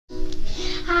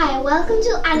Hi, welcome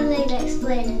to Adelaide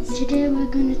Explainers. Today we're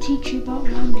going to teach you about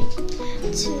rounding.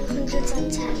 200s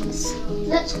and 10's.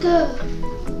 Let's go.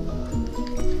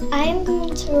 I am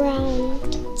going to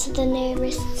round to the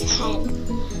nearest 10.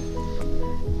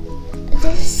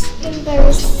 This number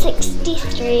is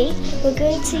 63. We're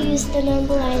going to use the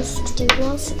number lines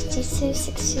 61, 62,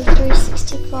 63,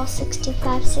 64,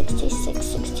 65, 66,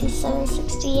 67,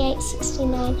 68,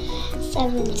 69,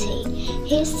 70.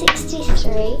 Here's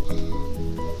 63.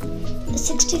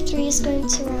 63 is going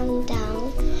to round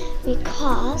down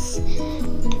because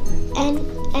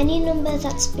any number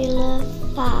that's below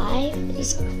 5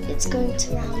 it's going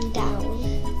to round down,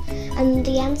 and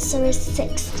the answer is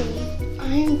 60.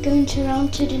 I'm going to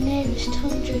round to the nearest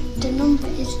 100. The number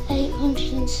is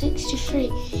 863.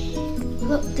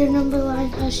 Look, the number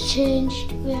line has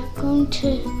changed. We are going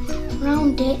to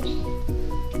round it.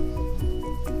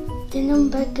 The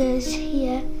number goes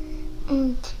here,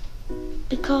 and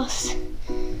because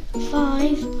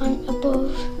 5 and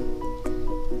above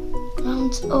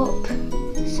rounds up,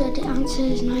 so the answer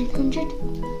is 900.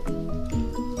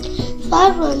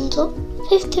 5 rounds up,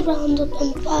 50 rounds up,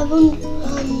 and 500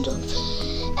 rounds up.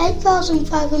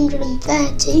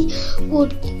 8,530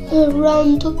 would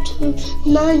round up to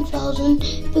 9,000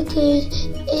 because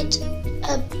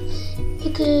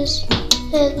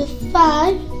the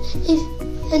 5, if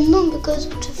a number goes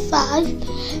up to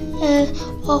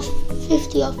 5 or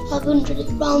 50 or 500, it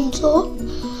rounds up.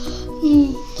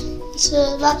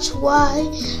 So that's why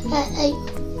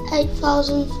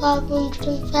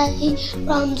 8,530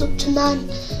 rounds up to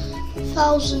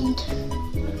 9,000.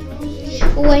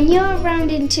 When you're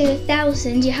rounding to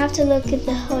 1,000, you have to look at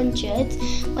the hundreds.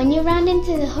 When you're rounding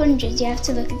to the hundreds, you have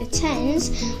to look at the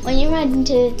tens. When you're rounding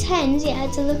to the tens, you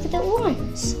have to look at the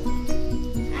ones.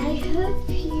 I hope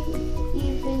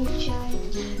you've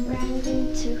enjoyed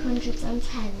rounding to hundreds and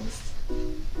tens.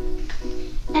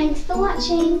 Thanks for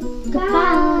watching.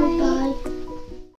 Goodbye.